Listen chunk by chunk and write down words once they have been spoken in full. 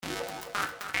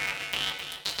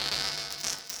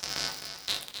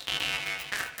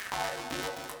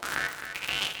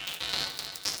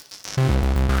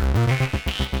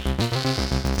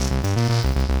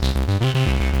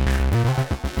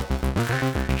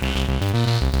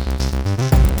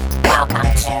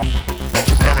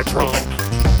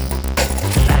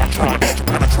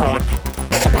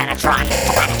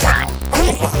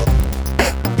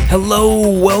Hello,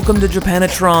 welcome to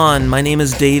Japanatron. My name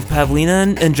is Dave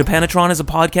Pavlina, and Japanatron is a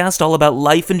podcast all about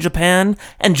life in Japan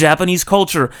and Japanese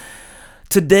culture.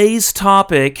 Today's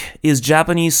topic is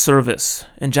Japanese service,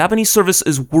 and Japanese service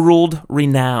is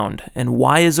world-renowned. And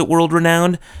why is it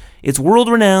world-renowned? It's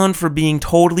world-renowned for being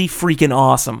totally freaking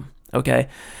awesome, okay?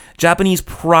 Japanese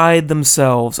pride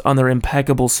themselves on their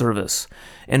impeccable service.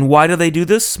 And why do they do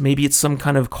this? Maybe it's some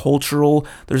kind of cultural,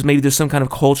 there's some kind of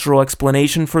cultural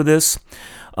explanation for this.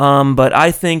 But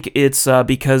I think it's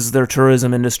because their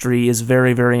tourism industry is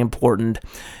very, very important,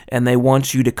 and they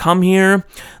want you to come here.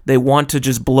 They want to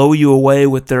just blow you away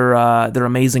with their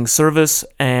amazing service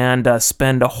and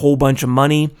spend a whole bunch of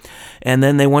money, and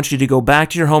then they want you to go back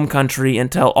to your home country and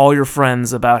tell all your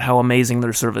friends about how amazing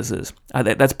their service is.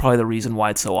 That's probably the reason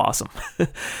why it's so awesome.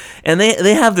 And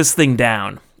they have this thing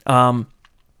down.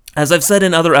 As I've said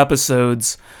in other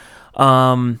episodes,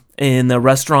 in the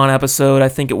restaurant episode, I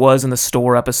think it was, in the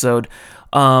store episode,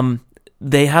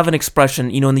 they have an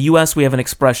expression, in the U.S. we have an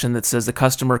expression that says the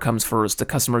customer comes first, the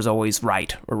customer's always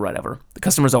right, or whatever. The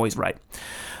customer's always right.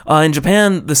 In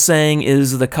Japan, the saying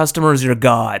is the customer is your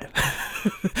god.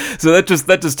 So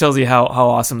that just tells you how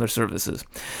awesome their service is.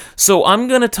 So I'm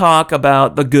going to talk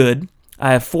about the good.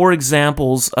 I have 4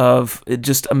 examples of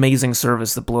just amazing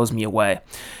service that blows me away.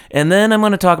 And then I'm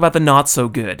going to talk about the not so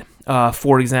good.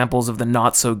 4 examples of the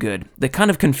not so good that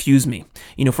kind of confuse me.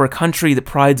 For a country that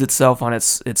prides itself on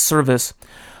its service,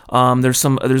 there's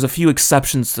a few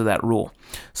exceptions to that rule.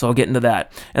 So I'll get into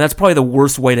that. And that's probably the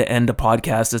worst way to end a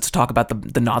podcast, is to talk about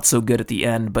the not so good at the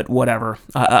end, but whatever.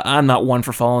 I'm not one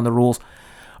for following the rules.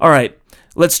 All right,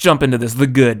 let's jump into this. The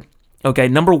good. Okay,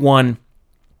 number 1.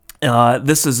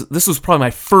 This was probably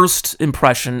my first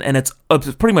impression, and it's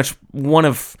pretty much one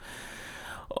of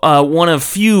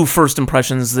few first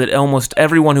impressions that almost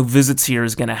everyone who visits here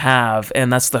is going to have,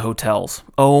 and that's the hotels.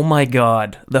 Oh my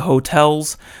God, the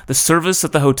hotels, the service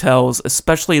at the hotels,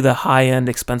 especially the high-end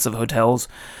expensive hotels,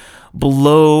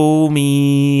 blow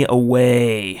me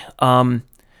away.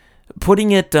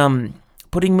 Putting it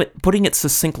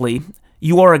succinctly,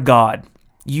 you are a god.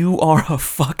 You are a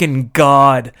fucking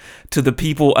god to the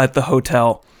people at the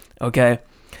hotel, okay?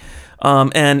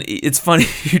 And it's funny,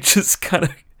 you just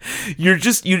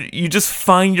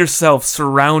find yourself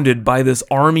surrounded by this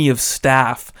army of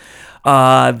staff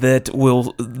that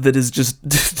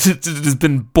has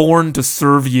been born to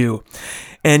serve you,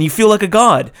 and you feel like a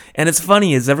god. And it's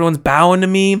funny, is everyone's bowing to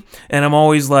me, and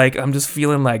I'm just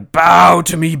feeling like, bow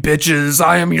to me, bitches,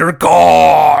 I am your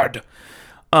god.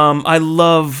 I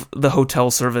love the hotel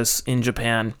service in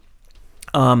Japan.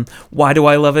 Why do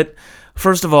I love it?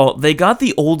 First of all, they got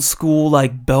the old school,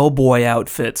 bellboy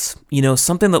outfits.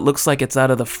 Something that looks like it's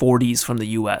out of the 40s from the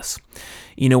U.S.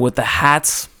 With the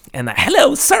hats and the,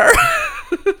 hello, sir!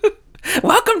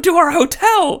 Welcome to our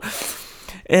hotel!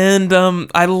 And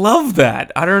I love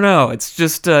that. I don't know. It's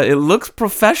just, it looks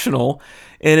professional,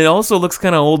 and it also looks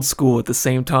kind of old school at the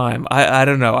same time. I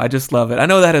don't know. I just love it. I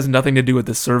know that has nothing to do with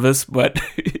the service, but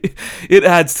it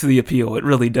adds to the appeal. It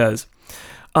really does.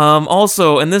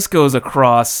 Also, and this goes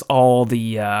across all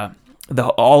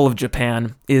all of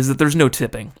Japan, is that there's no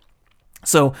tipping.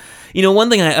 So, one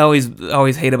thing I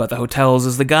always hate about the hotels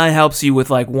is the guy helps you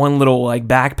with one little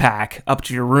backpack up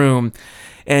to your room,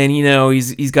 and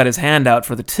he's got his hand out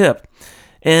for the tip.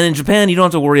 And in Japan, you don't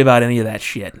have to worry about any of that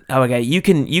shit. Okay, you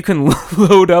can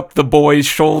load up the boy's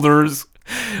shoulders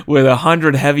with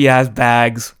 100 heavy-ass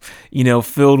bags,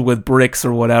 filled with bricks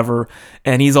or whatever,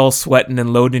 and he's all sweating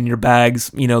and loading your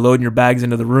bags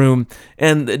into the room.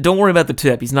 And don't worry about the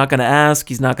tip. He's not going to ask.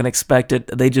 He's not going to expect it.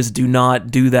 They just do not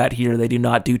do that here. They do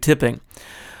not do tipping.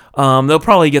 They'll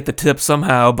probably get the tip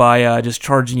somehow by just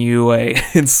charging you a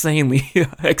insanely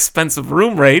expensive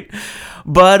room rate.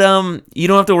 But you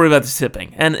don't have to worry about the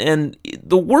tipping. And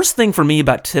the worst thing for me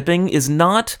about tipping is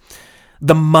not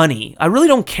the money. I really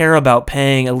don't care about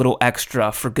paying a little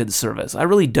extra for good service. I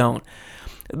really don't.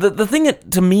 The thing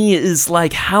to me is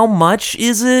how much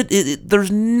is it?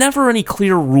 There's never any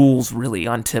clear rules really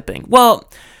on tipping. Well,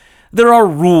 there are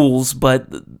rules, but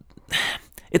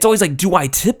it's always do I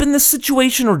tip in this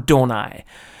situation or don't I?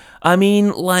 I mean,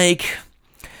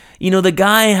 the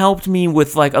guy helped me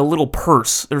with a little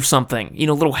purse or something,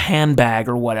 a little handbag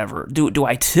or whatever. Do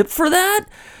I tip for that?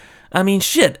 I mean,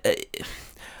 shit.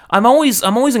 I'm always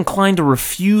inclined to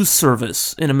refuse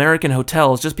service in American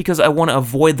hotels just because I want to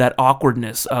avoid that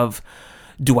awkwardness of,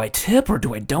 do I tip or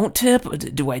do I don't tip?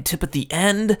 Do I tip at the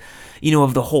end,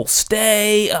 of the whole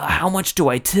stay? How much do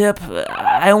I tip?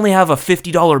 I only have a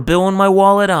 $50 bill in my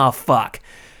wallet. Oh, fuck.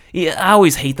 Yeah, I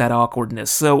always hate that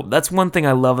awkwardness. So that's one thing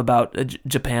I love about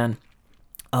Japan,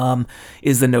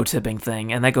 is the no tipping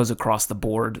thing. And that goes across the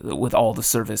board with all the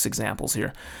service examples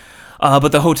here.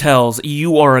 But the hotels,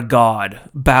 you are a god.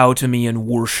 Bow to me and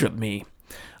worship me.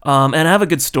 And I have a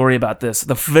good story about this.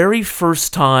 The very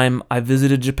first time I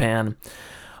visited Japan,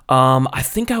 I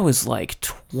think I was like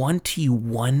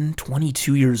 21,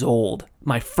 22 years old.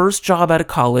 My first job out of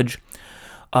college,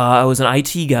 I was an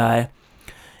IT guy,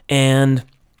 and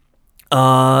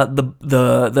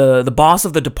the boss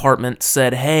of the department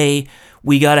said, "Hey,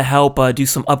 we got to help do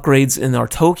some upgrades in our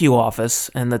Tokyo office,"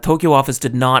 and the Tokyo office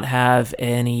did not have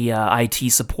any IT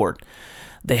support.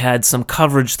 They had some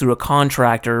coverage through a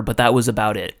contractor, but that was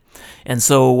about it. And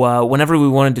so whenever we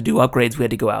wanted to do upgrades, we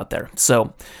had to go out there.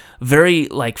 So very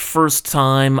first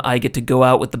time I get to go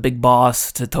out with the big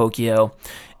boss to Tokyo,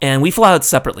 and we fly out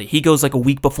separately. He goes a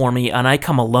week before me, and I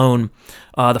come alone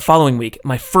the following week.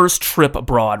 My first trip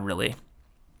abroad, really.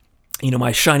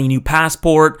 My shiny new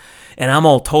passport, and I'm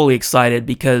all totally excited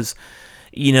because,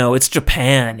 it's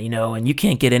Japan, and you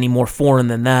can't get any more foreign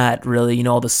than that, really.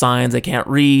 All the signs I can't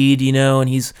read, and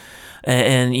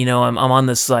I'm on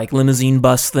this limousine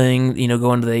bus thing,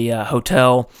 going to the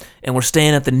hotel, and we're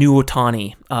staying at the New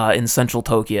Otani in central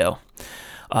Tokyo.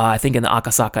 I think in the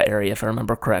Akasaka area, if I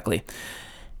remember correctly.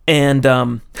 And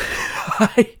I'm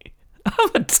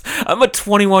a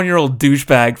 21-year-old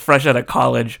douchebag fresh out of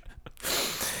college,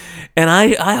 and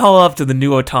I haul up to the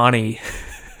New Otani,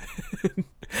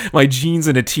 my jeans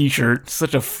and a t-shirt,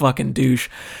 such a fucking douche.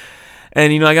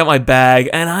 And, I got my bag,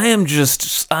 and I'm just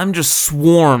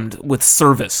swarmed with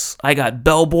service. I got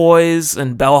bellboys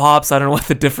and bellhops, I don't know what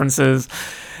the difference is,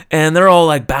 and they're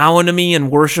all, bowing to me and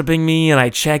worshiping me, and I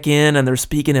check in, and they're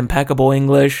speaking impeccable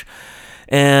English,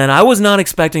 and I was not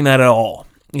expecting that at all.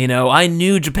 I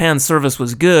knew Japan's service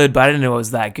was good, but I didn't know it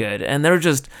was that good, and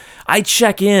I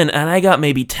check in, and I got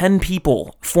maybe 10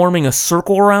 people forming a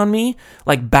circle around me,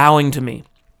 bowing to me.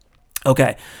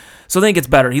 Okay, so then it gets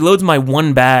better. He loads my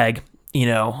one bag.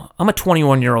 I'm a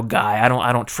 21-year-old guy. I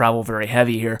don't travel very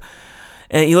heavy here.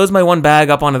 And he loads my one bag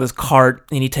up onto this cart,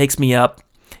 and he takes me up,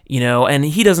 and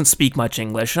he doesn't speak much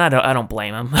English, and I don't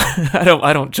blame him.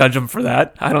 I don't judge him for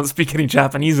that. I don't speak any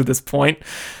Japanese at this point.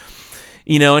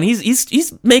 And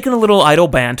he's making a little idle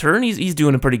banter, and he's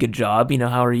doing a pretty good job.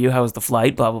 How are you? How was the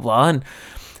flight? Blah, blah, blah. And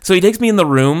so he takes me in the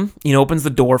room, opens the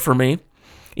door for me.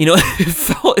 It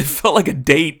felt like a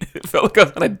date. It felt like I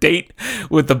was on a date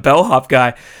with the bellhop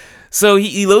guy. So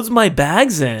he loads my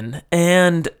bags in,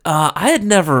 and I had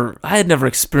never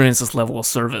experienced this level of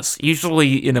service.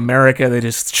 Usually in America, they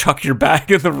just chuck your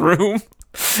bag in the room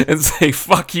and say,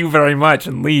 "Fuck you very much,"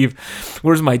 and leave.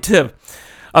 Where's my tip?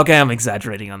 Okay, I'm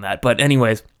exaggerating on that, but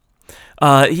anyways,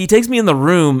 he takes me in the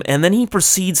room, and then he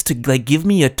proceeds to give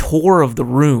me a tour of the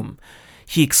room.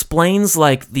 He explains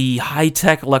the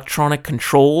high-tech electronic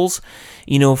controls,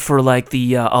 for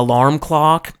the alarm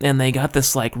clock, and they got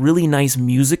this really nice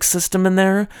music system in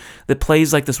there that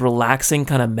plays this relaxing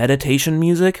kind of meditation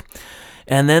music.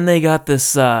 And then they got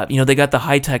this, they got the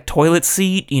high-tech toilet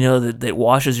seat, that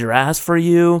washes your ass for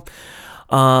you.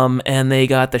 And they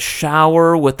got the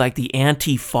shower with the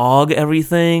anti-fog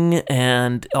everything,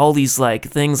 and all these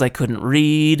things I couldn't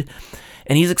read.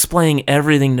 And he's explaining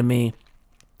everything to me.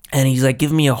 And he's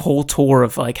giving me a whole tour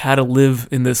of how to live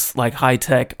in this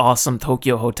high-tech, awesome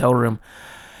Tokyo hotel room.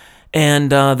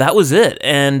 And that was it.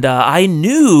 And I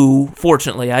knew,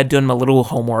 fortunately, I'd done my little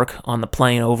homework on the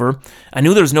plane over. I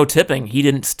knew there was no tipping. He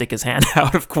didn't stick his hand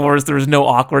out, of course. There was no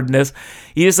awkwardness.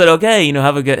 He just said, "Okay,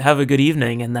 have a good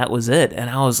evening," and that was it. And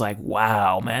I was like,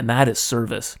 wow, man, that is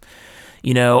service.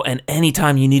 And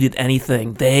anytime you needed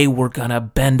anything, they were gonna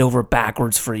bend over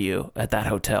backwards for you at that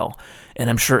hotel. And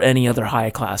I'm sure any other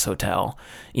high-class hotel,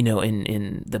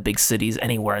 in the big cities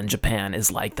anywhere in Japan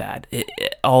is like that.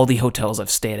 All the hotels I've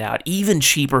stayed at, even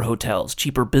cheaper hotels,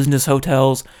 cheaper business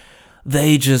hotels,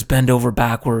 they just bend over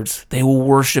backwards. They will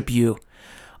worship you.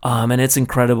 And it's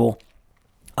incredible.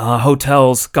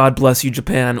 Hotels, God bless you,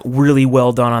 Japan. Really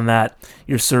well done on that.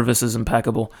 Your service is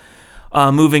impeccable.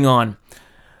 Moving on.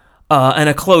 And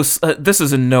a close, this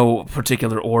is in no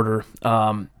particular order,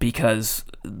 because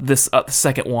this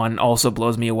second one also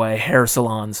blows me away. Hair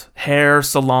salons. Hair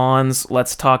salons,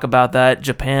 let's talk about that.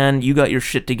 Japan, you got your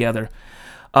shit together.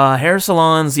 Hair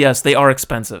salons, yes, they are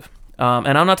expensive.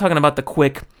 And I'm not talking about the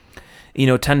quick,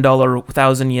 $10,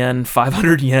 1,000 yen,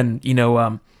 500 yen,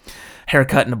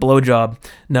 haircut and a blowjob.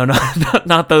 No,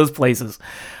 not those places.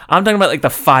 I'm talking about like the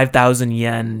 5,000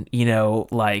 yen,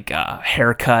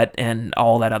 haircut and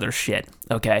all that other shit.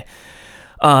 Okay.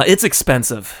 It's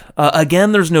expensive.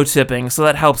 Again, there's no tipping, so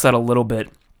that helps out a little bit.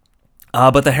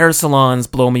 But the hair salons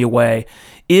blow me away.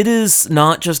 It is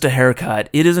not just a haircut.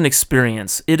 It is an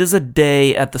experience. It is a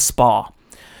day at the spa.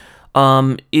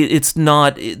 It's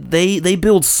not. They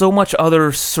build so much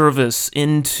other service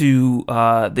into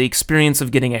the experience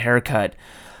of getting a haircut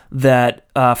that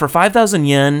for 5,000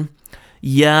 yen,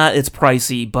 yeah, it's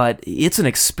pricey, but it's an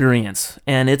experience,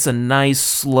 and it's a nice,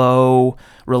 slow,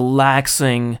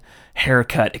 relaxing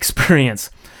haircut experience.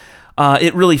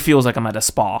 It really feels like I'm at a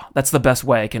spa. That's the best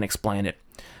way I can explain it.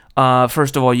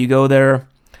 First of all, you go there,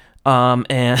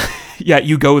 and yeah,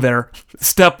 you go there.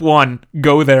 Step 1,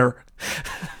 go there.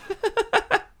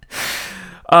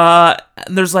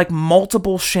 There's like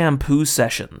multiple shampoo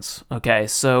sessions. Okay,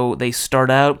 so they start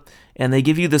out and they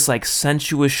give you this like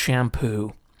sensuous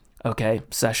shampoo. Okay,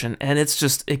 session, and it's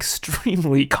just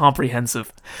extremely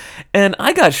comprehensive. And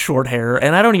I got short hair,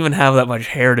 and I don't even have that much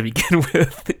hair to begin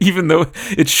with, even though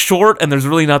it's short and there's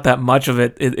really not that much of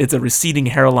it. It's a receding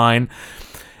hairline.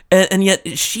 And yet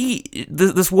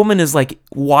this woman is like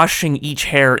washing each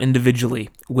hair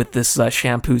individually with this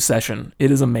shampoo session.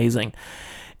 It is amazing.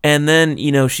 And then,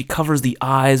 she covers the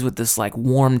eyes with this like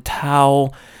warm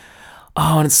towel.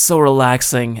 Oh, and it's so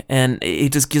relaxing, and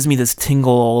it just gives me this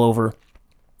tingle all over.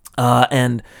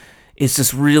 And it's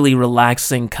just really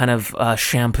relaxing kind of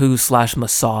shampoo /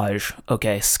 massage,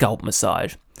 okay, scalp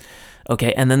massage,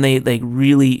 okay, and then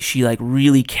she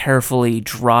really carefully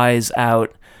dries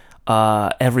out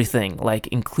everything, like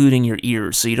including your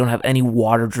ears, so you don't have any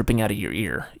water dripping out of your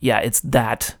ear. Yeah, it's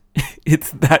that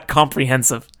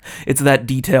comprehensive, it's that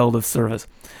detailed of service.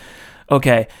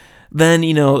 Okay. Then,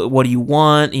 what do you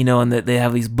want? And they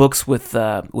have these books with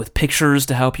pictures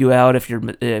to help you out if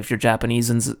your Japanese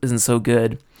isn't so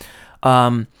good.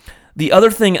 The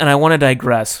other thing, and I want to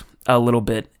digress a little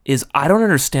bit, is I don't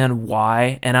understand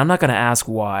why, and I'm not going to ask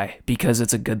why because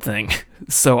it's a good thing.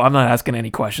 So I'm not asking any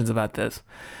questions about this.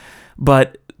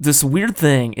 But this weird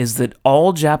thing is that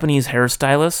all Japanese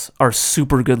hairstylists are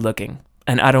super good looking,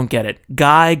 and I don't get it.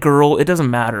 Guy, girl, it doesn't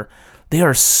matter. They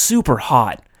are super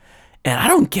hot. And I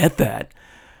don't get that.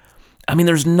 I mean,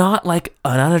 there's not like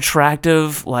an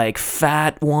unattractive, like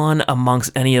fat one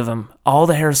amongst any of them. All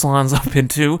the hair salons I've been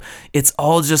to, it's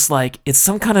all just like, it's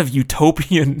some kind of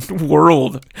utopian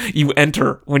world you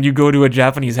enter when you go to a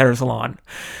Japanese hair salon.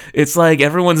 It's like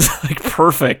everyone's like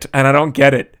perfect, and I don't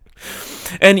get it.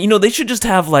 And, they should just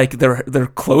have, like, their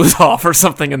clothes off or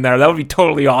something in there. That would be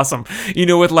totally awesome.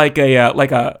 With, like a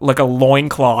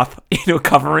loincloth,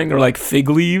 covering, or, like, fig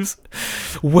leaves.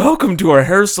 Welcome to our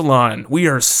hair salon. We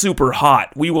are super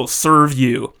hot. We will serve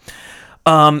you.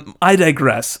 I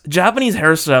digress. Japanese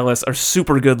hairstylists are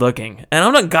super good looking. And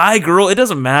I'm not guy, girl. It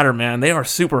doesn't matter, man. They are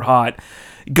super hot.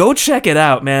 Go check it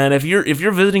out, man. If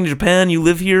you're visiting Japan, you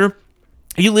live here,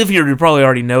 you probably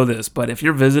already know this, but if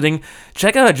you're visiting,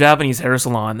 check out a Japanese hair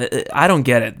salon. I don't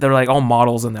get it. They're like all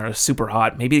models in there are super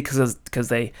hot. Maybe because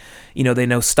they, they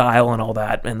know style and all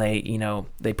that, and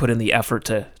they put in the effort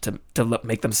to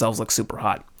make themselves look super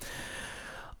hot.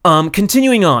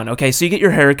 Continuing on. Okay, so you get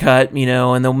your hair cut,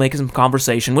 and they'll make some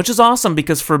conversation, which is awesome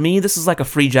because for me, this is like a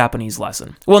free Japanese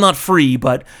lesson. Well, not free,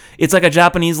 but it's like a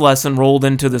Japanese lesson rolled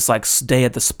into this like day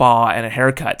at the spa and a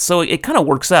haircut. So it kind of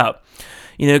works out.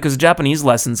 Because a Japanese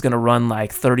lesson's going to run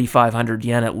like 3,500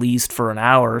 yen at least for an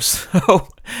hour. So,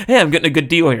 hey, I'm getting a good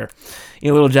deal here. A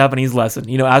little Japanese lesson.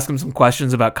 Ask them some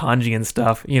questions about kanji and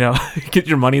stuff. Get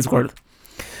your money's worth.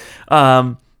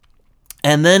 And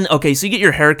then, okay, so you get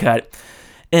your hair cut.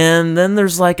 And then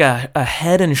there's like a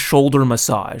head and shoulder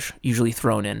massage usually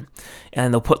thrown in.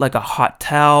 And they'll put like a hot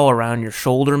towel around your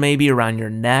shoulder, maybe around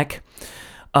your neck.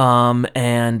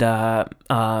 And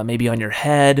maybe on your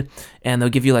head, and they'll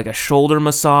give you like a shoulder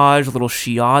massage, a little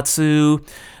shiatsu.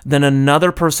 Then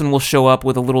another person will show up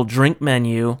with a little drink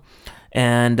menu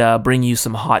and bring you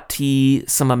some hot tea,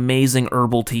 some amazing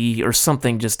herbal tea, or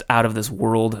something just out of this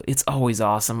world. It's always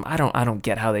awesome. I don't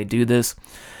get how they do this.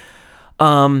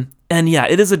 And yeah,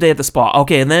 it is a day at the spa.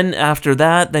 Okay, and then after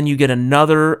that, then you get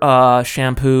another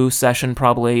shampoo session,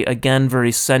 probably. Again,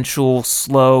 very sensual,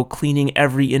 slow, cleaning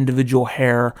every individual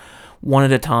hair one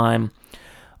at a time.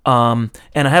 And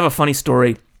I have a funny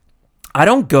story. I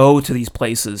don't go to these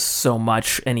places so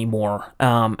much anymore.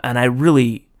 And I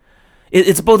really...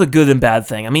 It's both a good and bad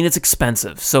thing. I mean, it's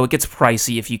expensive, so it gets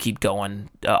pricey if you keep going,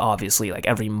 obviously, like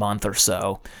every month or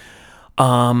so.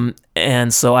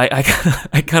 And so I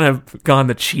kind of gone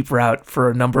the cheap route for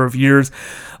a number of years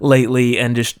lately,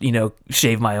 and just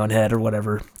shave my own head or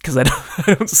whatever, because I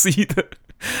don't see that.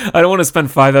 I don't want to spend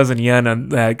 5,000 yen on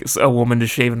like a woman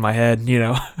just shaving my head,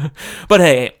 But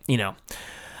hey,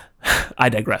 I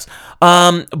digress.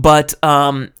 But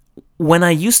when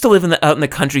I used to live out in the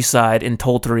countryside in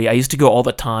Tolturi, I used to go all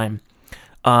the time,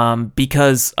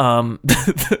 because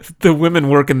the women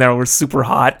working there were super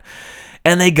hot.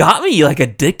 And they got me, like,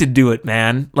 addicted to it,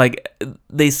 man. Like,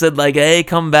 they said, like, hey,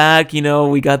 come back,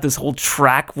 we got this whole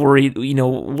track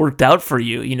worked out for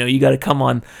you. You got to come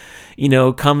on,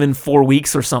 come in 4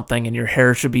 weeks or something, and your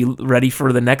hair should be ready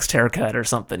for the next haircut or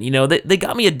something. They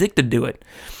got me addicted to it.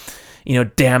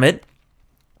 Damn it.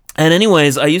 And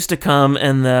anyways, I used to come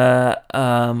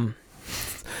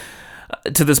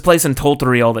to this place in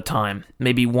Tolturi all the time,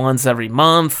 maybe once every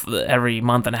month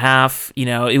and a half.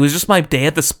 It was just my day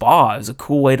at the spa. It was a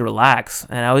cool way to relax,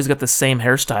 and I always got the same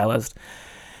hairstylist.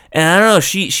 And I don't know,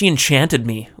 she enchanted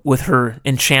me with her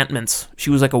enchantments. She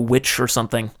was like a witch or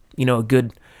something, a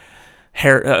good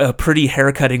a pretty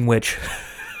haircutting witch.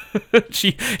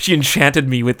 she enchanted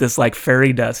me with this like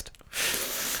fairy dust,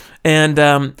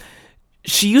 and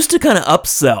she used to kind of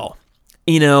upsell.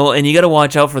 And you got to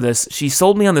watch out for this. She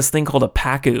sold me on this thing called a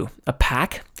paku. A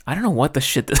pack? I don't know what the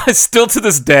shit. Still to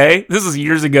this day, this is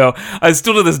years ago, I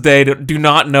still to this day do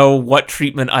not know what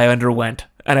treatment I underwent.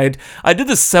 And I did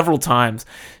this several times.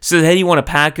 She said, hey, you want a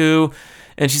paku?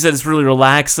 And she said it's really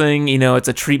relaxing. It's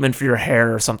a treatment for your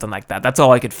hair or something like that. That's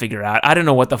all I could figure out. I don't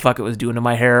know what the fuck it was doing to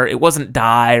my hair. It wasn't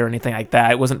dye or anything like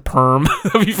that. It wasn't perm.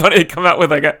 It'd be funny to come out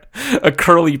with like a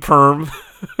curly perm.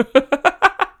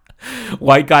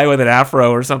 White guy with an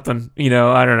afro or something, I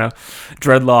don't know,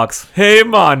 dreadlocks. Hey,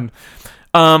 man.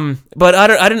 But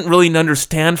I didn't really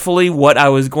understand fully what I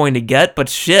was going to get. But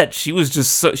shit, she was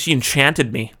just she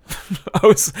enchanted me. I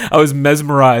was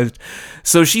mesmerized.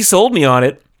 So she sold me on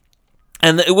it,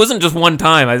 and it wasn't just one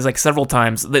time. I was like several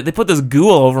times. They put this goo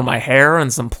all over my hair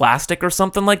and some plastic or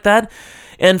something like that.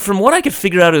 And from what I could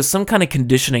figure out, it was some kind of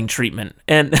conditioning treatment.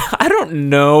 And I don't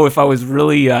know if I was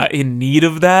really in need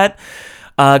of that.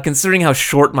 Considering how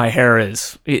short my hair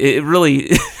is, it really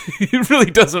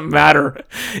doesn't matter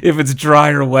if it's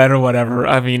dry or wet or whatever.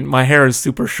 I mean, my hair is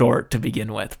super short to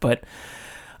begin with. But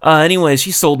anyways,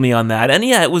 she sold me on that. And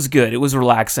yeah, it was good. It was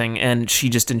relaxing, and she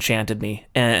just enchanted me.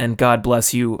 And God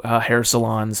bless you, hair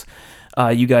salons.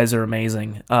 You guys are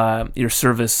amazing. Your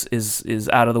service is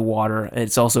out of the water.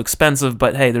 It's also expensive,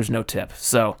 but hey, there's no tip.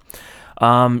 So,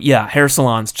 yeah, hair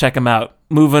salons, check them out.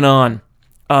 Moving on.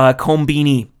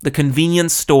 Konbini, the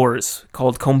convenience stores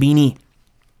called Konbini.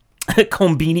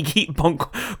 Konbini.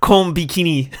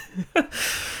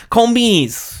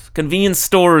 Konbinis, convenience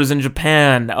stores in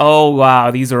Japan. Oh,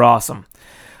 wow, these are awesome.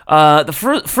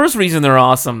 The first reason they're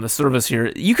awesome, the service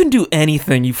here, you can do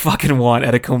anything you fucking want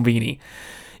at a Konbini.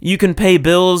 You can pay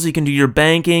bills, you can do your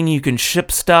banking, you can ship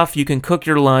stuff, you can cook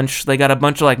your lunch. They got a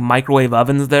bunch of like microwave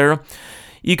ovens there.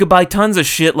 You could buy tons of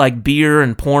shit like beer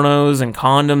and pornos and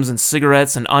condoms and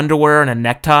cigarettes and underwear and a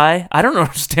necktie. I don't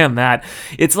understand that.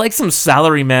 It's like some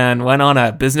salaryman went on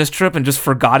a business trip and just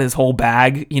forgot his whole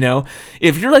bag,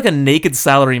 If you're like a naked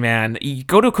salaryman, you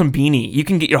go to a Konbini. You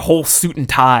can get your whole suit and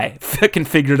tie fucking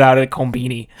figured out at a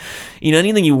Konbini.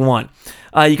 Anything you want.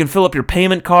 You can fill up your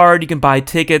payment card. You can buy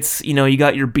tickets. You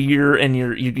got your beer and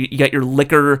you got your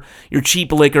liquor, your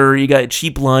cheap liquor. You got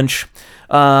cheap lunch.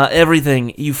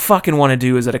 Everything you fucking want to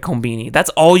do is at a Konbini. That's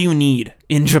all you need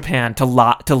in Japan to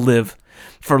live.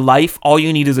 For life, all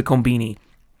you need is a Konbini.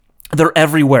 They're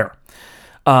everywhere.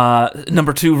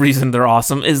 Number 2 reason they're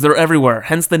awesome is they're everywhere.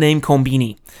 Hence the name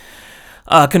Konbini.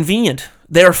 Convenient.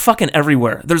 They're fucking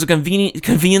everywhere. There's a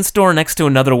convenience store next to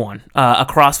another one,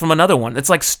 across from another one. It's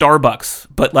like Starbucks,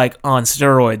 but like on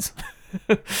steroids.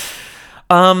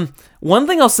 One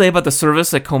thing I'll say about the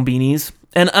service at Konbinis,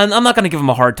 and I'm not going to give them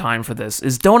a hard time for this,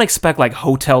 is don't expect like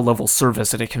hotel level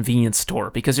service at a convenience store,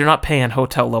 because you're not paying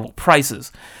hotel level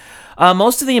prices.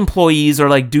 Most of the employees are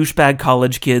like douchebag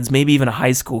college kids, maybe even a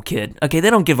high school kid. Okay,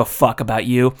 they don't give a fuck about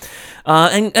you.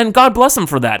 And God bless them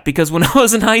for that, because when I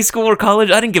was in high school or college,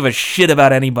 I didn't give a shit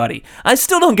about anybody. I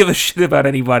still don't give a shit about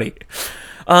anybody.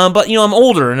 But, I'm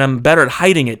older and I'm better at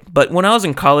hiding it. But when I was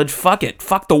in college, fuck it.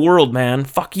 Fuck the world, man.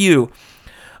 Fuck you.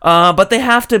 But they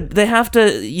have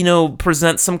to,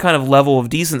 present some kind of level of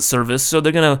decent service. So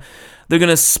they're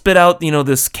gonna spit out,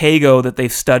 this Keigo that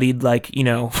they've studied, like,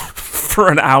 for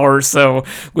an hour or so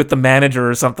with the manager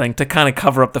or something to kind of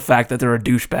cover up the fact that they're a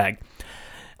douchebag.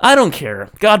 I don't care.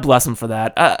 God bless them for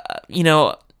that.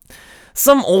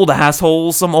 Some old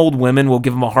assholes, some old women will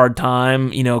give them a hard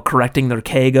time, correcting their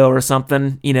Keigo or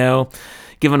something,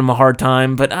 giving them a hard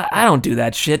time, but I don't do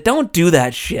that shit. Don't do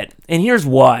that shit. And here's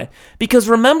why. Because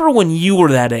remember when you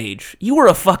were that age, you were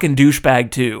a fucking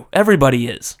douchebag too. Everybody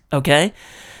is, okay?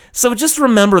 So just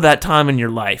remember that time in your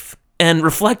life and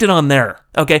reflect it on there,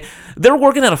 okay? They're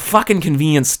working at a fucking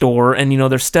convenience store and,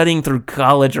 they're studying through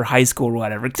college or high school or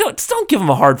whatever. Just don't give them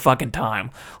a hard fucking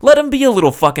time. Let them be a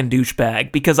little fucking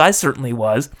douchebag, because I certainly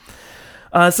was.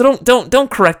 So don't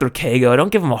correct their Kago.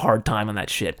 Don't give them a hard time on that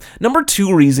shit. Number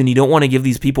 2 reason you don't want to give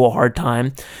these people a hard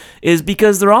time is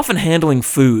because they're often handling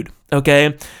food.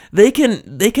 Okay, they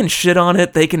can shit on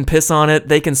it, they can piss on it,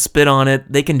 they can spit on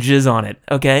it, they can jizz on it.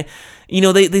 Okay,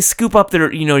 they scoop up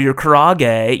their your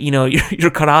karage,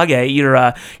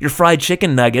 your fried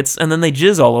chicken nuggets, and then they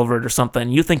jizz all over it or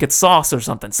something. You think it's sauce or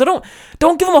something. So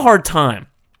don't give them a hard time.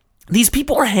 These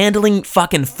people are handling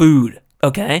fucking food.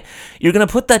 Okay, you're gonna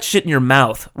put that shit in your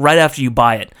mouth right after you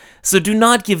buy it. So do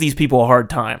not give these people a hard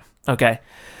time. Okay,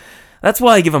 that's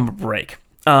why I give them a break.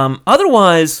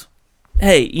 Otherwise,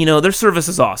 hey, their service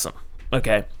is awesome.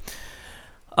 Okay,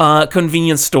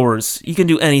 convenience stores, you can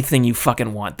do anything you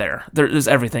fucking want there. There's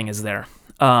everything is there.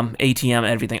 ATM,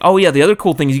 everything. Oh yeah, the other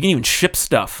cool thing is you can even ship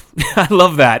stuff. I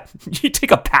love that. You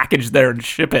take a package there and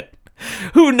ship it.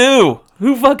 Who knew?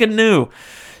 Who fucking knew?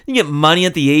 You get money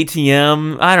at the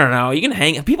ATM. I don't know. You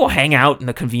can people hang out in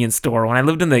the convenience store. When I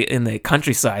lived in the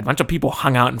countryside, a bunch of people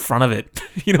hung out in front of it.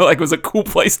 Like it was a cool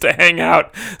place to hang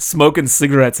out, smoking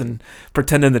cigarettes and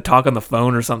pretending to talk on the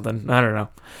phone or something. I don't know.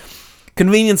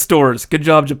 Convenience stores. Good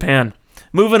job, Japan.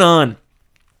 Moving on.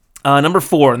 Number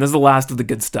 4, and this is the last of the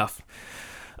good stuff.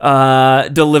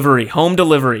 Delivery. Home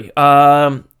delivery.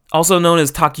 Also known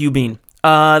as Takubin.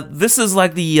 This is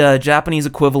like the Japanese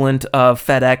equivalent of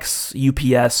FedEx,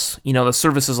 UPS, the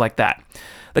services like that.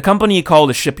 The company you call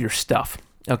to ship your stuff,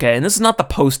 okay? And this is not the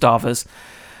post office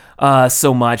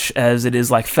so much as it is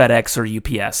like FedEx or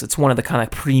UPS. It's one of the kind of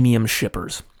premium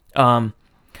shippers. Oh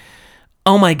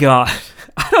my god,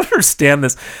 I don't understand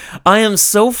this. I am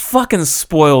so fucking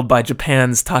spoiled by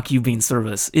Japan's Takubin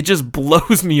service. It just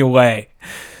blows me away.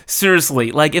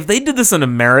 Seriously, like if they did this in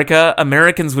America,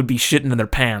 Americans would be shitting in their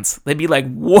pants. They'd be like,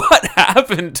 "What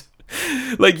happened?"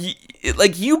 Like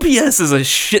UPS is a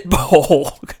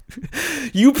shitball.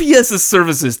 UPS's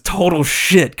service is total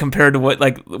shit compared to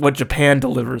what Japan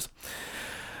delivers.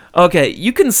 Okay,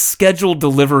 you can schedule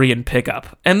delivery and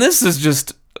pickup, and this is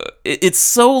just it's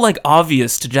so like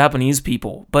obvious to Japanese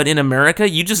people, but in America,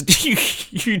 you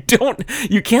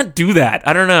can't do that.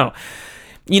 I don't know.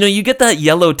 You get that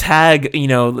yellow tag,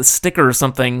 the sticker or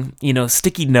something,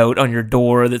 sticky note on your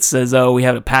door that says, "Oh, we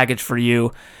have a package for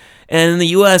you." And in the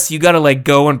US, you gotta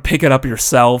go and pick it up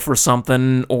yourself or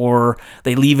something, or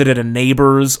they leave it at a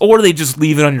neighbor's, or they just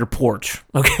leave it on your porch.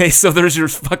 Okay, so there's your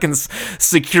fucking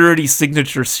security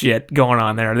signature shit going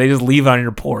on there. They just leave it on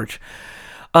your porch.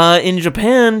 In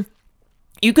Japan,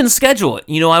 you can schedule it.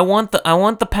 I want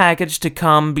the package to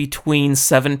come between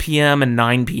 7 p.m. and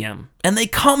 9 p.m. And they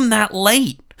come that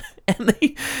late. And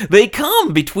they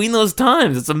come between those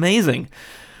times. It's amazing.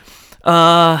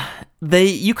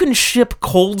 You can ship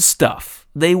cold stuff.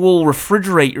 They will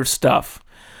refrigerate your stuff.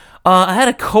 I had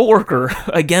a coworker,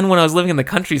 again when I was living in the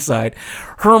countryside,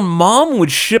 her mom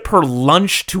would ship her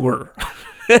lunch to her.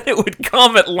 And it would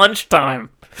come at lunchtime.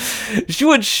 She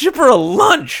would ship her a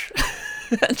lunch.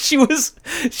 And she was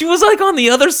like on the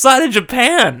other side of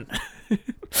Japan.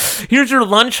 Here's your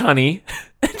lunch, honey.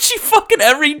 And she fucking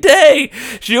every day,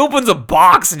 she opens a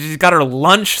box and she's got her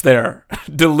lunch there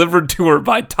delivered to her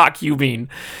by Takubin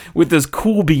with this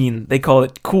cool bean. They call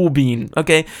it cool bean,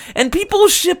 okay? And people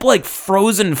ship like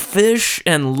frozen fish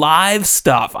and live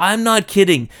stuff. I'm not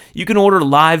kidding. You can order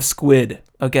live squid,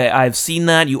 okay? I've seen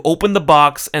that. You open the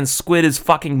box and squid is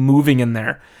fucking moving in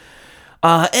there.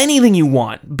 Anything you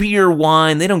want, beer,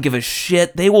 wine, they don't give a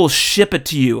shit. They will ship it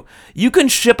to you. You can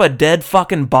ship a dead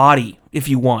fucking body if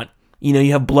you want.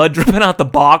 You have blood dripping out the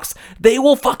box. They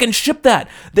will fucking ship that.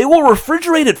 They will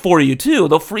refrigerate it for you too.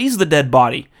 They'll freeze the dead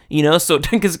body, so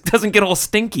it doesn't get all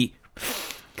stinky.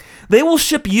 They will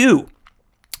ship you.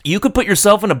 You could put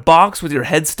yourself in a box with your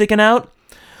head sticking out,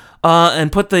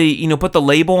 and put the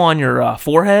label on your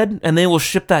forehead, and they will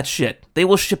ship that shit. They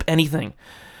will ship anything.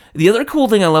 The other cool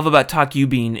thing I love about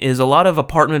Takubin is a lot of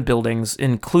apartment buildings,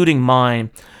 including mine,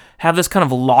 have this kind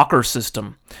of locker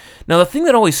system. Now, the thing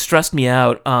that always stressed me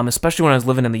out, especially when I was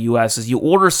living in the US, is you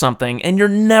order something and you're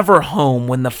never home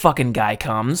when the fucking guy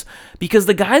comes, because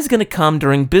the guy's gonna come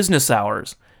during business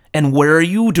hours. And where are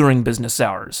you during business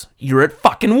hours? You're at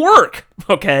fucking work,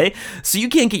 okay? So you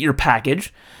can't get your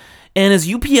package. And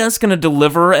is UPS going to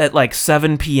deliver at like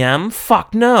 7 p.m.?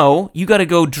 Fuck no. You got to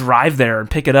go drive there and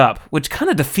pick it up, which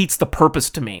kind of defeats the purpose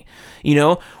to me. You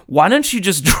know, why don't you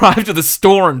just drive to the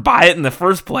store and buy it in the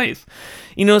first place?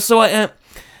 You know,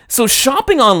 so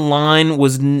shopping online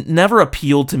was never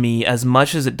appealed to me as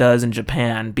much as it does in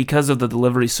Japan because of the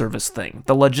delivery service thing.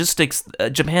 The logistics,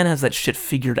 Japan has that shit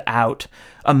figured out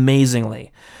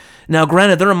amazingly. Now,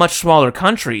 granted, they're a much smaller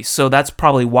country, so that's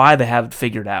probably why they have it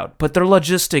figured out. But their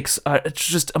logistics, it's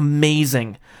just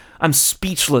amazing. I'm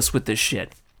speechless with this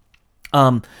shit.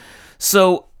 You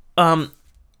know,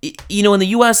 in the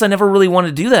U.S., I never really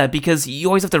wanted to do that because you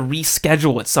always have to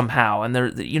reschedule it somehow,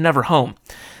 and you're never home.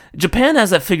 Japan has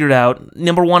that figured out.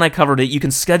 Number one, I covered it. You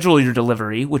can schedule your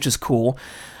delivery, which is cool.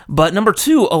 But number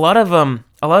two, a lot of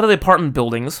the apartment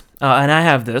buildings, and I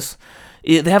have this,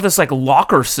 they have this like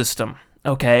locker system.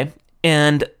 Okay,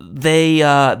 and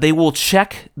they will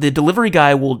check. The delivery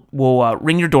guy will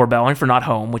ring your doorbell if you're not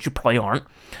home, which you probably aren't.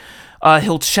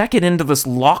 He'll check it into this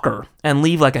locker and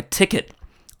leave like a ticket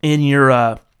in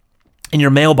your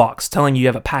mailbox telling you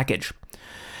have a package.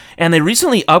 And they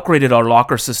recently upgraded our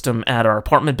locker system at our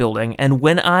apartment building. And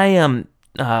when I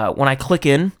click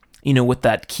in, you know, with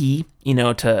that key, you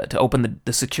know, to open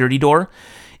the security door,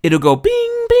 it'll go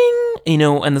bing, bing, you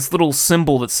know, and this little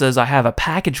symbol that says I have a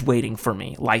package waiting for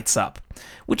me lights up,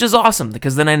 which is awesome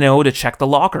because then I know to check the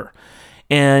locker.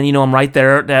 And, you know, I'm right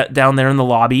there, down there in the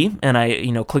lobby, and I,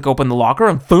 you know, click open the locker,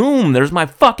 and boom, there's my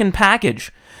fucking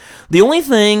package. The only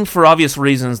thing, for obvious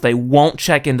reasons, they won't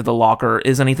check into the locker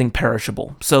is anything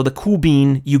perishable. So the cool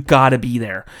bean, you gotta be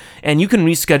there. And you can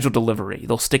reschedule delivery.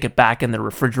 They'll stick it back in the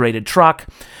refrigerated truck,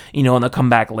 you know, and they'll come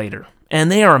back later.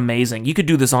 And they are amazing. You could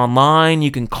do this online.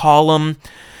 You can call them.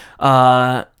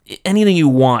 Anything you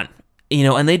want, you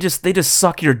know, and they just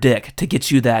suck your dick to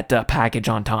get you that package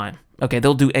on time. Okay,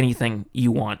 they'll do anything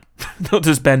you want. They'll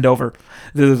just bend over.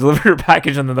 They'll deliver your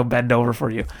package and then they'll bend over for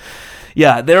you.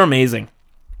 Yeah, they're amazing.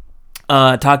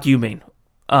 Takubin,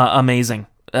 amazing.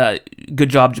 Good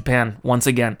job, Japan, once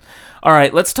again. All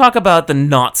right, let's talk about the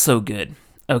not so good.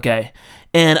 Okay,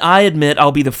 and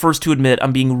I'll be the first to admit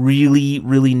I'm being really,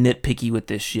 really nitpicky with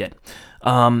this shit.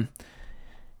 I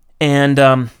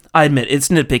admit it's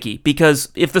nitpicky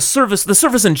because if the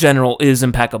service in general is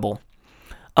impeccable.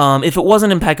 If it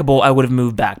wasn't impeccable, I would have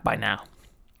moved back by now.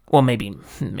 Well, maybe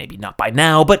not by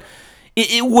now, but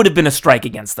it would have been a strike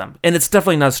against them. And it's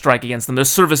definitely not a strike against them. Their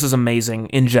service is amazing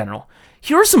in general.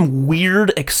 Here are some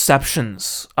weird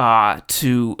exceptions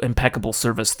to impeccable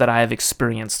service that I have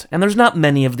experienced. And there's not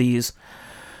many of these.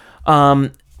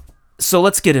 So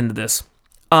let's get into this.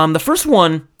 The first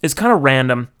one is kind of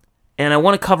random. And I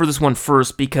want to cover this one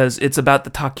first because it's about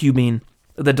the Takubin,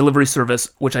 the delivery service,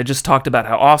 which I just talked about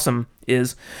how awesome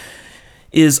is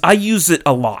I use it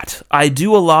a lot. I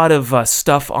do a lot of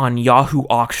stuff on Yahoo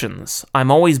Auctions.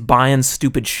 I'm always buying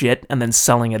stupid shit and then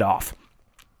selling it off.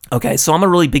 Okay, so I'm a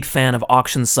really big fan of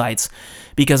auction sites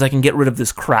because I can get rid of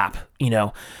this crap, you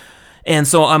know. And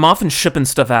so I'm often shipping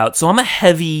stuff out. So I'm a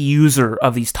heavy user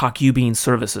of these Takubin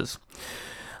services.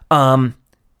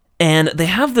 And they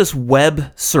have this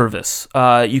web service.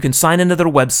 You can sign into their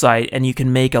website and you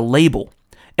can make a label.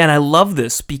 And I love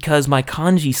this because my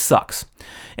kanji sucks.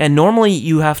 And normally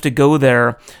you have to go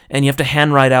there and you have to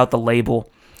handwrite out the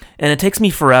label. And it takes me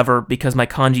forever because my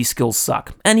kanji skills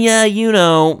suck. And yeah, you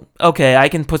know, okay, I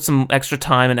can put some extra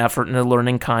time and effort into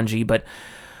learning kanji, but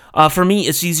for me,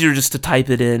 it's easier just to type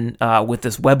it in with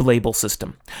this web label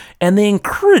system. And they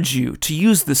encourage you to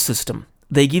use this system.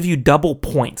 They give you double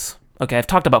points. Okay, I've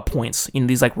talked about points, you know,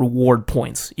 these like reward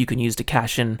points you can use to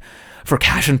cash in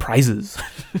prizes.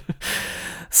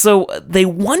 So they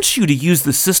want you to use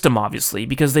the system, obviously,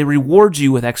 because they reward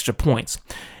you with extra points.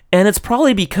 And it's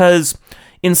probably because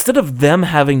instead of them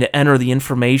having to enter the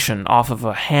information off of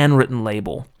a handwritten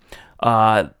label,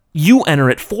 you enter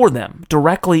it for them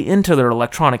directly into their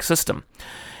electronic system.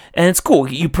 And it's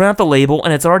cool. You print out the label,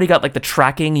 and it's already got like the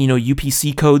tracking, you know,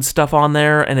 UPC code stuff on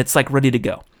there, and it's like ready to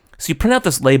go. So you print out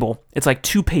this label. It's like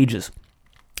 2 pages,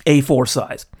 A4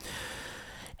 size.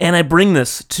 And I bring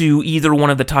this to either one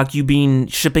of the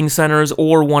Takubin shipping centers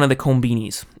or one of the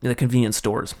konbinis, the convenience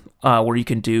stores, where you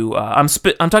can do. I'm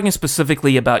talking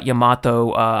specifically about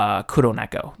Yamato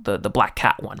Kuroneko, the black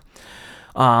cat one,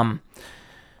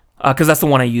 because that's the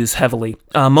one I use heavily,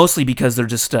 mostly because they're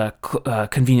just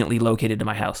conveniently located to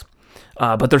my house.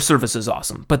 But their service is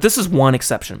awesome. But this is one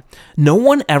exception. No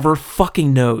one ever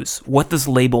fucking knows what this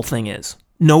label thing is.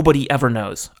 Nobody ever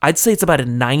knows. I'd say it's about a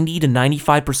 90 to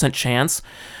 95% chance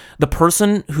the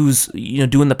person who's, you know,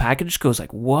 doing the package goes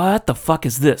like, "What the fuck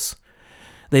is this?"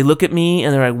 They look at me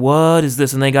and they're like, "What is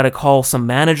this?" And they got to call some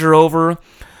manager over.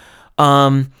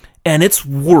 And And it's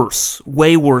worse,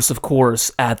 way worse, of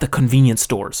course, at the convenience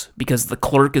stores because the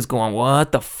clerk is going,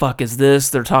 what the fuck is this?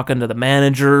 They're talking to the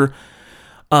manager.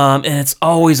 And it's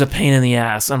always a pain in the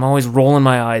ass. I'm always rolling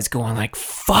my eyes going like,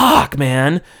 fuck,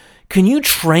 man. Can you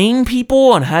train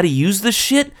people on how to use this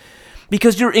shit?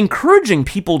 Because you're encouraging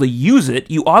people to use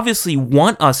it. You obviously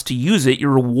want us to use it.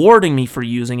 You're rewarding me for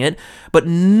using it. But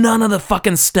none of the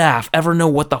fucking staff ever know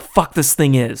what the fuck this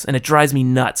thing is. And it drives me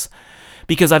nuts.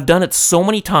 Because I've done it so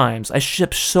many times. I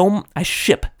ship so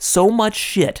much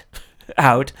shit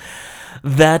out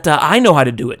that I know how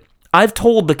to do it. I've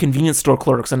told the convenience store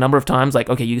clerks a number of times, like,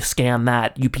 okay, you scan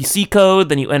that UPC code,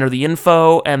 then you enter the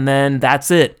info, and then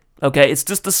that's it. Okay, it's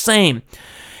just the same.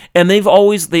 And they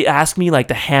ask me, like,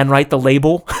 to handwrite the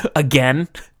label again.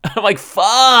 I'm like,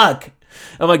 fuck.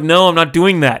 I'm like, no, I'm not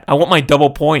doing that. I want my double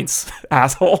points,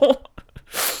 asshole.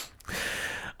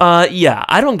 Yeah,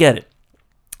 I don't get it.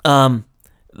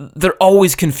 They're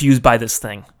always confused by this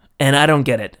thing, and I don't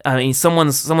get it. I mean,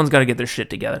 someone's got to get their shit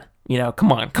together. You know,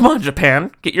 come on,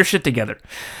 Japan, get your shit together.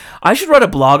 I should write a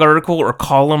blog article or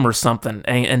column or something,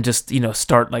 and just, you know,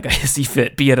 start like I see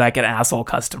fit, be it like an asshole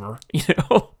customer, you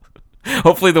know.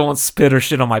 Hopefully they won't spit or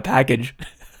shit on my package.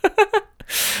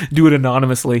 Do it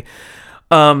anonymously.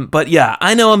 But yeah,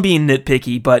 I know I'm being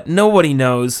nitpicky, but nobody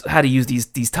knows how to use these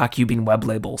Takubin web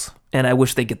labels, and I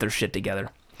wish they get their shit together.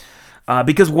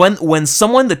 Because when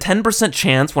someone, the 10%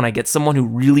 chance when I get someone who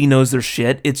really knows their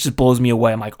shit, it just blows me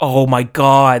away. I'm like, oh my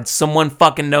god, someone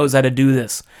fucking knows how to do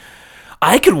this.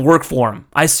 I could work for them.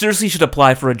 I seriously should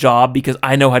apply for a job because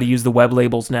I know how to use the web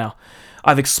labels now.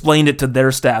 I've explained it to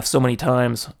their staff so many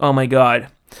times. Oh my god.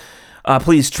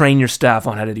 Please train your staff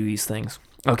on how to do these things.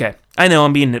 Okay, I know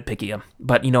I'm being nitpicky,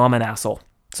 but you know I'm an asshole.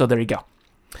 So there you go.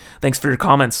 Thanks for your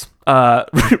comments.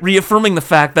 Reaffirming the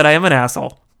fact that I am an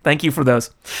asshole. Thank you for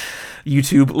those,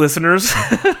 YouTube listeners.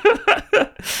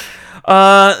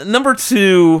 Number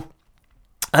 2,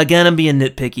 again, I'm being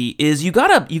nitpicky, is you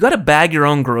gotta bag your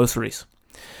own groceries.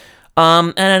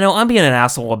 And I know I'm being an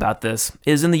asshole about this,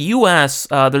 is in the US,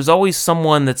 there's always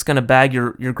someone that's gonna bag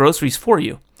your groceries for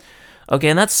you. Okay,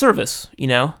 and that's service, you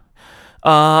know?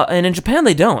 And in Japan,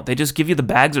 they don't. They just give you the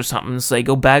bags or something and say,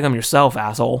 go bag them yourself,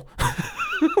 asshole.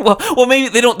 well, maybe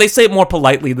they don't. They say it more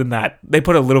politely than that. They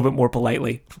put it a little bit more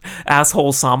politely.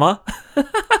 Asshole sama.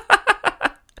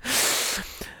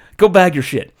 Go bag your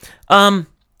shit.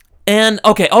 And,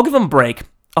 okay, I'll give them a break.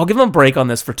 I'll give them a break on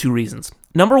this for 2 reasons.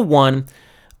 Number 1,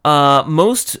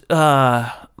 most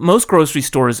grocery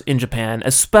stores in Japan,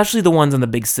 especially the ones in the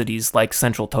big cities like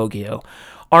central Tokyo,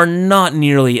 are not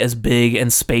nearly as big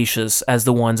and spacious as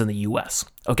the ones in the US,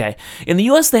 okay? In the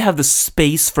US, they have the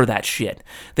space for that shit.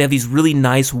 They have these really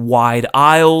nice wide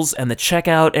aisles, and the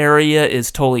checkout area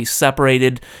is totally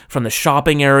separated from the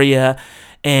shopping area,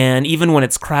 and even when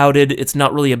it's crowded, it's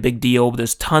not really a big deal.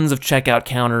 There's tons of checkout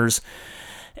counters,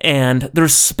 and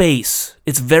there's space.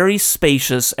 It's very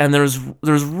spacious, and there's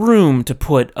room to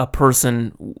put a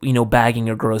person, you know, bagging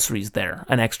your groceries there,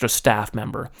 an extra staff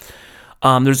member.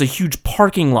 There's a huge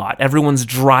parking lot. Everyone's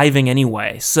driving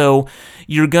anyway, so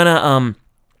you're gonna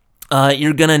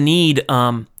need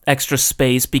extra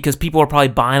space because people are probably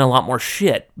buying a lot more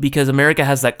shit. Because America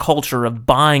has that culture of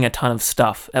buying a ton of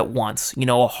stuff at once. You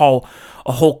know, a whole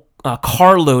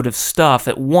carload of stuff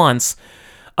at once,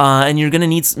 and you're gonna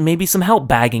need maybe some help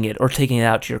bagging it or taking it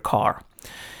out to your car.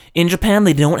 In Japan,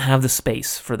 they don't have the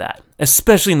space for that,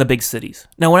 especially in the big cities.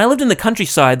 Now, when I lived in the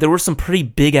countryside, there were some pretty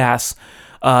big-ass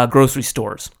grocery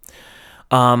stores,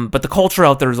 but the culture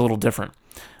out there is a little different.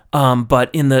 But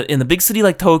in the big city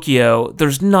like Tokyo,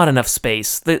 there's not enough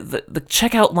space. The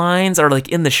checkout lines are like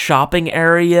in the shopping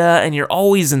area, and you're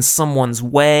always in someone's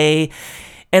way.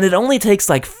 And it only takes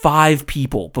like 5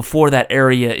 people before that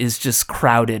area is just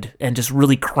crowded and just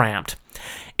really cramped.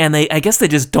 And I guess they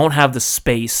just don't have the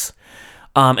space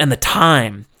and the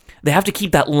time. They have to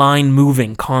keep that line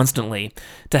moving constantly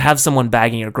to have someone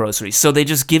bagging your groceries. So they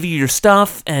just give you your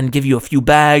stuff and give you a few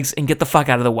bags and get the fuck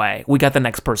out of the way. We got the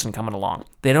next person coming along.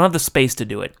 They don't have the space to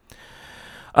do it.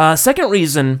 Second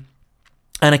reason,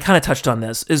 and I kind of touched on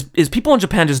this, is people in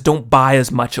Japan just don't buy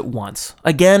as much at once.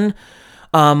 Again,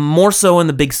 more so in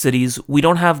the big cities, we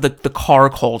don't have the car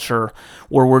culture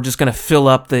where we're just going to fill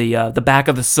up the back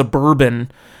of the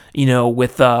Suburban, you know,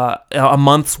 with a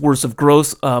month's worth of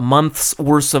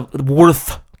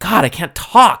worth. God, I can't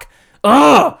talk.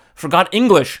 Ugh, forgot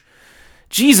English.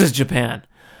 Jesus, Japan.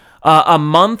 A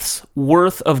month's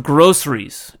worth of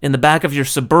groceries in the back of your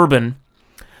Suburban.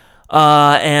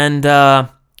 And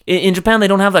in Japan, they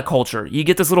don't have that culture. You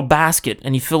get this little basket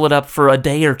and you fill it up for a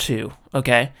day or two,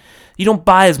 okay? you don't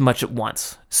buy as much at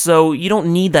once. So you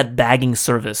don't need that bagging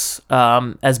service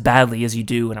as badly as you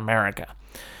do in America.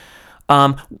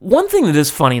 One thing that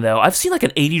is funny, though, I've seen like an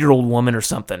 80-year-old woman or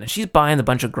something, and she's buying a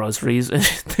bunch of groceries, and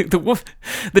the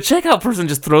checkout person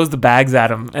just throws the bags at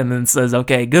him and then says,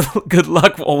 okay, good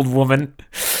luck, old woman,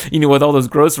 with all those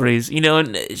groceries,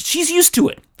 and she's used to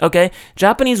it, okay?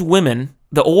 Japanese women,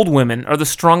 the old women, are the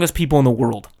strongest people in the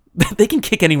world. They can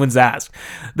kick anyone's ass.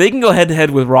 They can go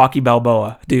head-to-head with Rocky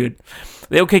Balboa, dude.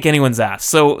 They'll kick anyone's ass.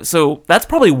 So that's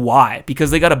probably why,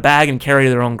 because they got a bag and carry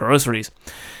their own groceries,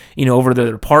 over to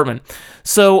their apartment.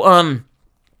 So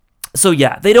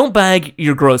yeah, they don't bag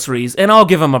your groceries, and I'll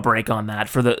give them a break on that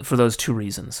for those two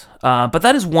reasons. But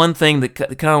that is one thing that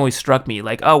kind of always struck me,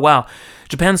 like, oh wow,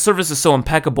 Japan's service is so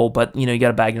impeccable, but you got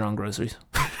to bag your own groceries.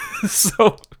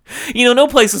 So, no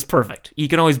place is perfect. You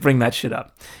can always bring that shit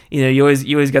up. You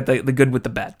always got the good with the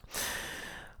bad.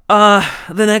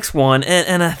 The next one,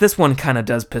 and this one kind of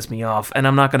does piss me off, and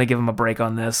I'm not going to give them a break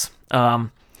on this.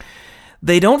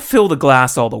 They don't fill the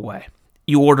glass all the way.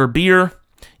 You order beer,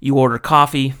 you order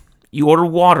coffee, you order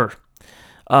water,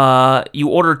 you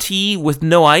order tea with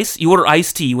no ice, you order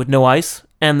iced tea with no ice,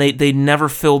 and they never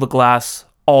fill the glass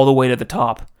all the way to the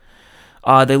top.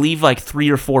 They leave like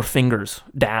 3 or 4 fingers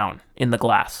down in the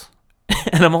glass.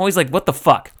 And I'm always like, what the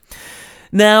fuck?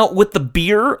 Now, with the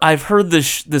beer, I've heard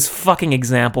this fucking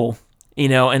example,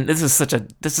 and this is such a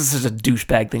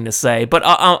douchebag thing to say, but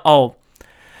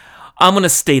I'm going to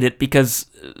state it because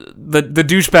the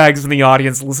douchebags in the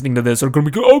audience listening to this are going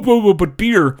to be going, oh, but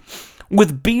beer.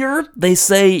 With beer, they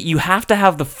say you have to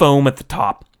have the foam at the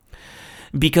top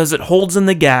because it holds in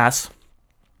the gas,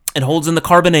 it holds in the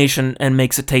carbonation, and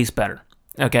makes it taste better.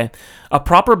 Okay? A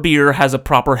proper beer has a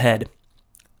proper head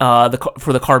for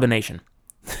the carbonation.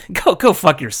 Go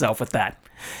fuck yourself with that.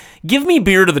 Give me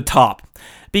beer to the top.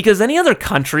 Because any other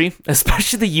country,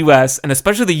 especially the US and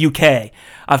especially the UK,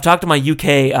 I've talked to my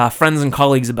UK friends and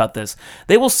colleagues about this,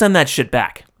 they will send that shit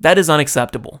back. That is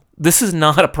unacceptable. This is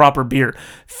not a proper beer.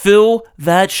 Fill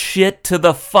that shit to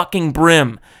the fucking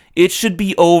brim. It should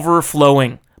be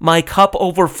overflowing. My cup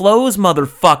overflows,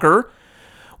 motherfucker.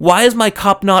 Why is my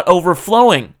cup not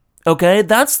overflowing? Okay,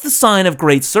 that's the sign of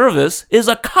great service, is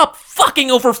a cup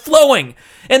fucking overflowing.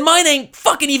 And mine ain't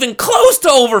fucking even close to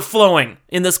overflowing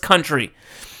in this country.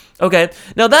 Okay,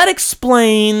 now that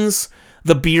explains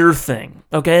the beer thing,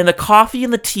 okay? And the coffee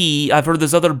and the tea, I've heard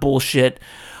this other bullshit.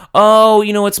 Oh,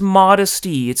 it's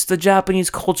modesty. It's the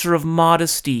Japanese culture of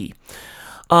modesty.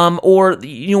 Or,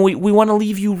 we want to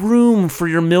leave you room for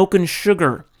your milk and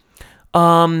sugar.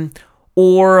 Or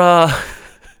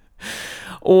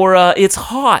it's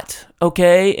hot,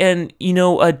 okay? And,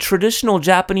 a traditional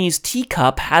Japanese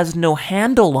teacup has no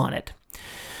handle on it.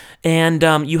 And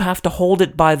you have to hold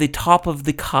it by the top of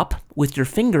the cup with your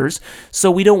fingers, so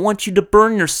we don't want you to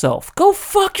burn yourself. Go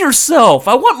fuck yourself!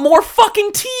 I want more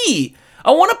fucking tea!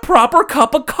 I want a proper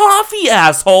cup of coffee,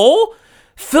 asshole!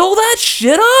 Fill that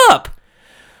shit up!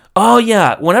 Oh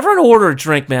yeah, whenever I order a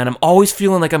drink, man, I'm always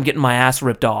feeling like I'm getting my ass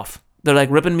ripped off. They're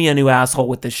like ripping me a new asshole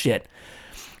with this shit.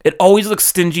 It always looks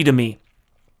stingy to me.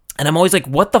 And I'm always like,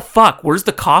 what the fuck? Where's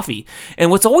the coffee? And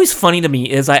what's always funny to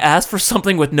me is I ask for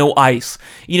something with no ice.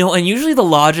 And usually the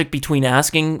logic between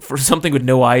asking for something with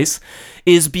no ice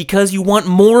is because you want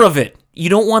more of it. You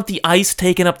don't want the ice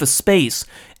taking up the space.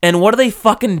 And what do they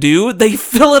fucking do? They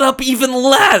fill it up even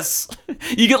less.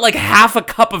 You get like half a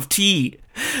cup of tea.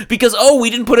 Because, we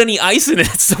didn't put any ice in it,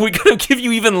 so we're gonna give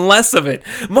you even less of it.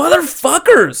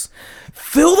 Motherfuckers!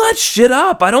 Fill that shit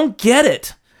up. I don't get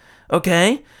it.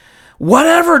 Okay?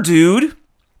 Whatever, dude.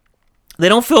 They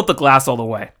don't fill up the glass all the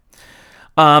way.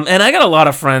 And I got a lot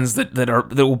of friends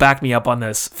that will back me up on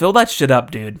this. Fill that shit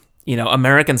up, dude.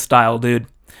 American style, dude.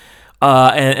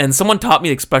 And someone taught me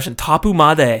the expression tapu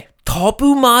made.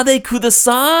 Tapu made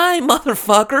kudasai,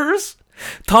 motherfuckers.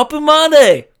 Tapu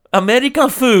made. American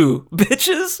fu,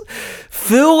 bitches.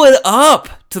 Fill it up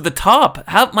to the top.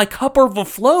 My cup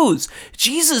overflows.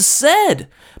 Jesus said,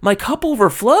 my cup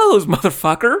overflows,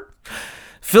 motherfucker.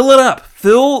 Fill it up.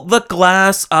 Fill the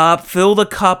glass up. Fill the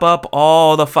cup up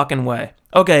all the fucking way.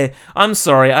 Okay, I'm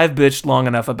sorry. I've bitched long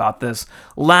enough about this.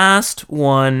 Last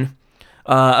one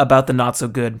about the not so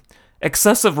good.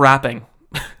 Excessive wrapping.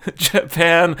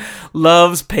 Japan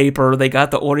loves paper. They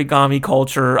got the origami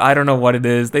culture. I don't know what it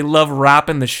is. They love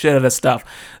wrapping the shit out of stuff.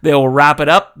 They'll wrap it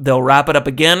up. They'll wrap it up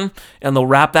again. And they'll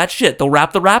wrap that shit. They'll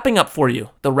wrap the wrapping up for you.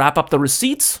 They'll wrap up the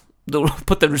receipts. They'll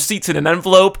put the receipts in an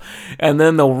envelope, and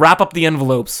then they'll wrap up the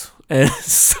envelopes. And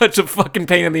it's such a fucking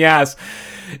pain in the ass.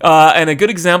 And a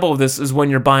good example of this is when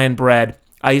you're buying bread.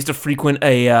 I used to frequent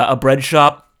a bread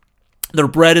shop. Their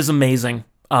bread is amazing.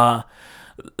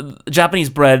 Japanese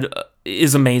bread,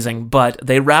 is amazing, but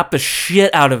they wrap the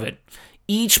shit out of it.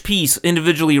 Each piece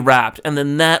individually wrapped, and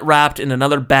then that wrapped in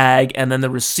another bag, and then the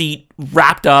receipt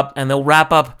wrapped up, and they'll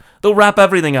wrap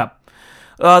everything up.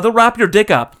 They'll wrap your dick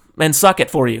up and suck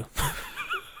it for you.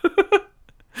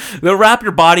 They'll wrap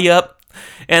your body up,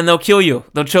 and they'll kill you.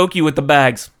 They'll choke you with the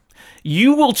bags.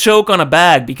 You will choke on a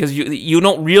bag because you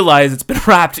don't realize it's been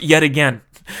wrapped yet again.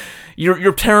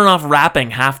 You're tearing off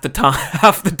wrapping half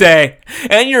the day,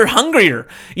 and you're hungrier.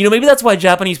 Maybe that's why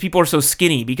Japanese people are so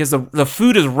skinny, because the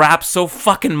food is wrapped so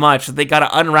fucking much that they gotta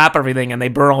unwrap everything and they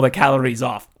burn all the calories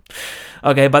off.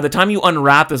 Okay, by the time you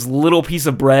unwrap this little piece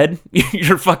of bread,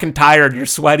 you're fucking tired, you're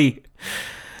sweaty.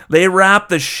 They wrap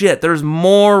the shit. There's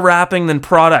more wrapping than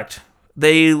product.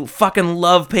 They fucking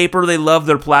love paper. They love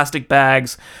their plastic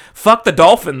bags. Fuck the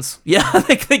dolphins. Yeah,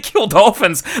 they kill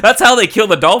dolphins. That's how they kill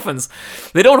the dolphins.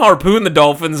 They don't harpoon the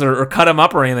dolphins or cut them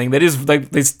up or anything. They just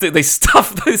they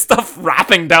stuff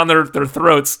wrapping down their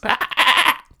throats.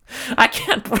 I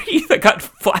can't breathe. I got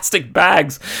plastic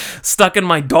bags stuck in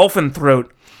my dolphin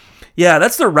throat. Yeah,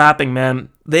 that's their wrapping, man.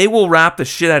 They will wrap the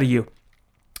shit out of you.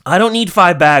 I don't need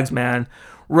 5 bags, man.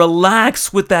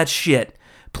 Relax with that shit.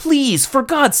 Please, for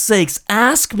God's sakes,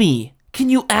 ask me. Can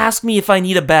you ask me if I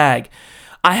need a bag?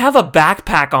 I have a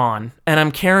backpack on, and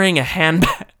I'm carrying a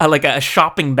handbag, like a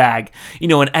shopping bag,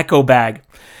 an eco bag,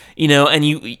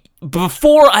 and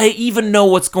before I even know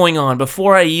what's going on,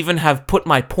 before I even have put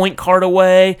my point card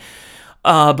away,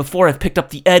 before I've picked up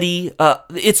the Eddie,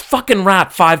 it's fucking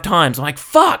wrapped 5 times. I'm like,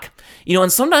 fuck.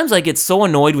 And sometimes I get so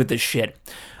annoyed with this shit.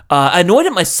 I annoyed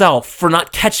at myself for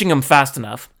not catching them fast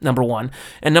enough, number 1.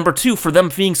 And number 2, for them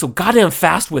being so goddamn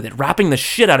fast with it, wrapping the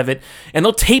shit out of it, and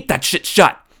they'll tape that shit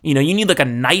shut. You need like a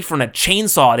knife and a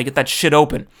chainsaw to get that shit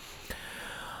open.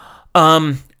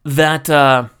 I'm mad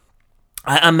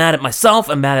at myself,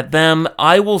 I'm mad at them.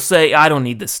 I will say, I don't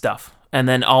need this stuff. And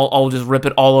then I'll just rip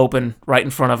it all open right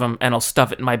in front of them, and I'll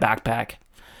stuff it in my backpack.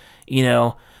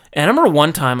 And I remember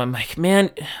one time, I'm like, man,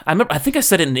 I think I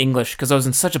said it in English because I was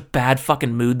in such a bad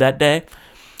fucking mood that day.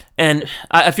 And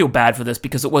I feel bad for this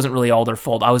because it wasn't really all their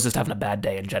fault. I was just having a bad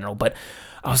day in general. But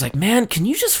I was like, man, can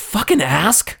you just fucking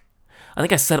ask? I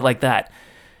think I said it like that.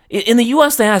 In the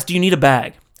US, they ask, do you need a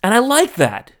bag? And I like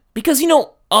that because,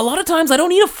 a lot of times I don't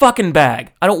need a fucking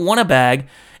bag. I don't want a bag.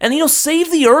 And, save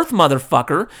the earth,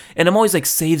 motherfucker. And I'm always like,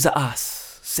 save the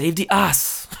us. Save the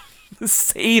us.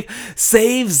 Save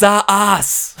the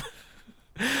us.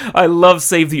 I love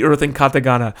save the earth in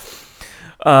katakana.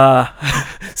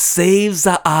 Save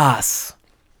the us.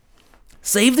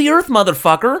 Save the earth,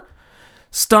 motherfucker.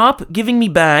 Stop giving me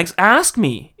bags. Ask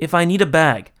me if I need a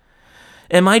bag.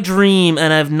 And my dream,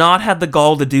 and I've not had the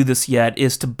gall to do this yet,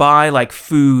 is to buy like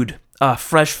food,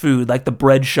 fresh food, like the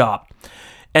bread shop.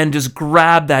 And just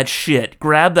grab that shit.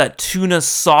 Grab that tuna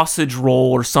sausage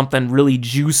roll or something really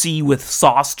juicy with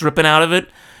sauce dripping out of it.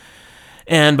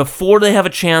 And before they have a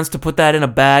chance to put that in a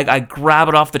bag, I grab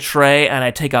it off the tray and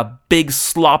I take a big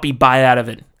sloppy bite out of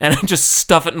it. And I just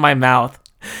stuff it in my mouth.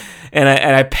 And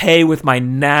I pay with my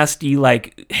nasty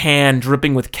hand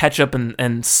dripping with ketchup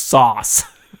and sauce.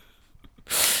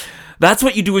 That's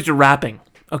what you do with your wrapping.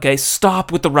 Okay, stop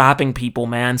with the wrapping, people,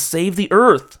 man. Save the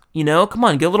earth. Come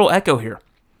on, get a little echo here.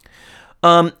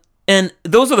 And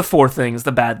those are the 4 things,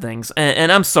 the bad things.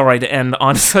 And I'm sorry to end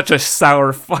on such a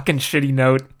sour, fucking shitty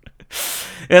note.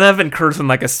 And I've been cursing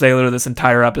like a sailor this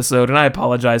entire episode, and I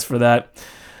apologize for that.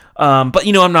 But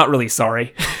I'm not really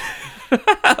sorry.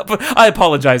 But I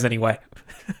apologize anyway.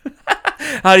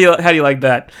 How do you like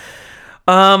that?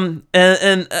 And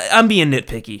I'm being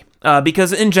nitpicky.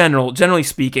 Because in generally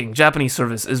speaking, Japanese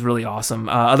service is really awesome.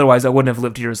 Otherwise, I wouldn't have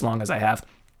lived here as long as I have.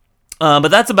 But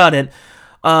that's about it.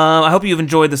 I hope you've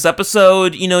enjoyed this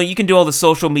episode. You can do all the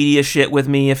social media shit with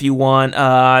me if you want.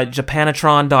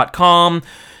 Japanatron.com.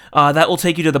 That will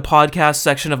take you to the podcast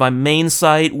section of my main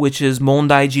site, which is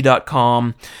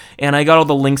mondaiji.com. And I got all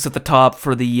the links at the top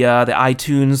for the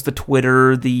iTunes, the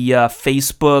Twitter, the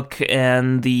Facebook,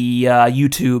 and the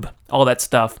YouTube, all that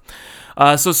stuff.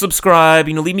 So subscribe,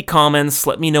 leave me comments,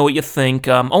 let me know what you think.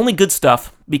 Only good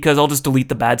stuff, because I'll just delete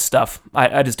the bad stuff.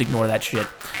 I just ignore that shit.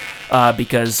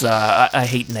 Because I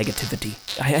hate negativity.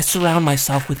 I surround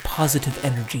myself with positive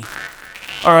energy.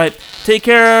 All right, take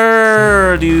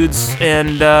care, dudes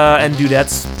and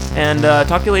dudettes, and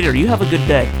talk to you later. You have a good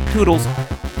day. Toodles.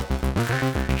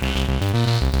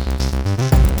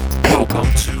 Welcome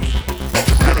to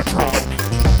Japanatron.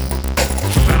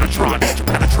 Japanatron.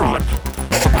 Japanatron.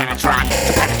 Japanatron.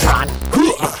 Japanatron.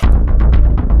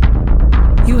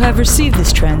 You have received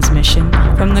this transmission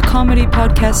from the Comedy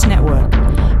Podcast Network.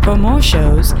 For more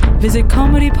shows, visit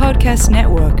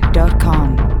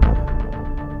comedypodcastnetwork.com.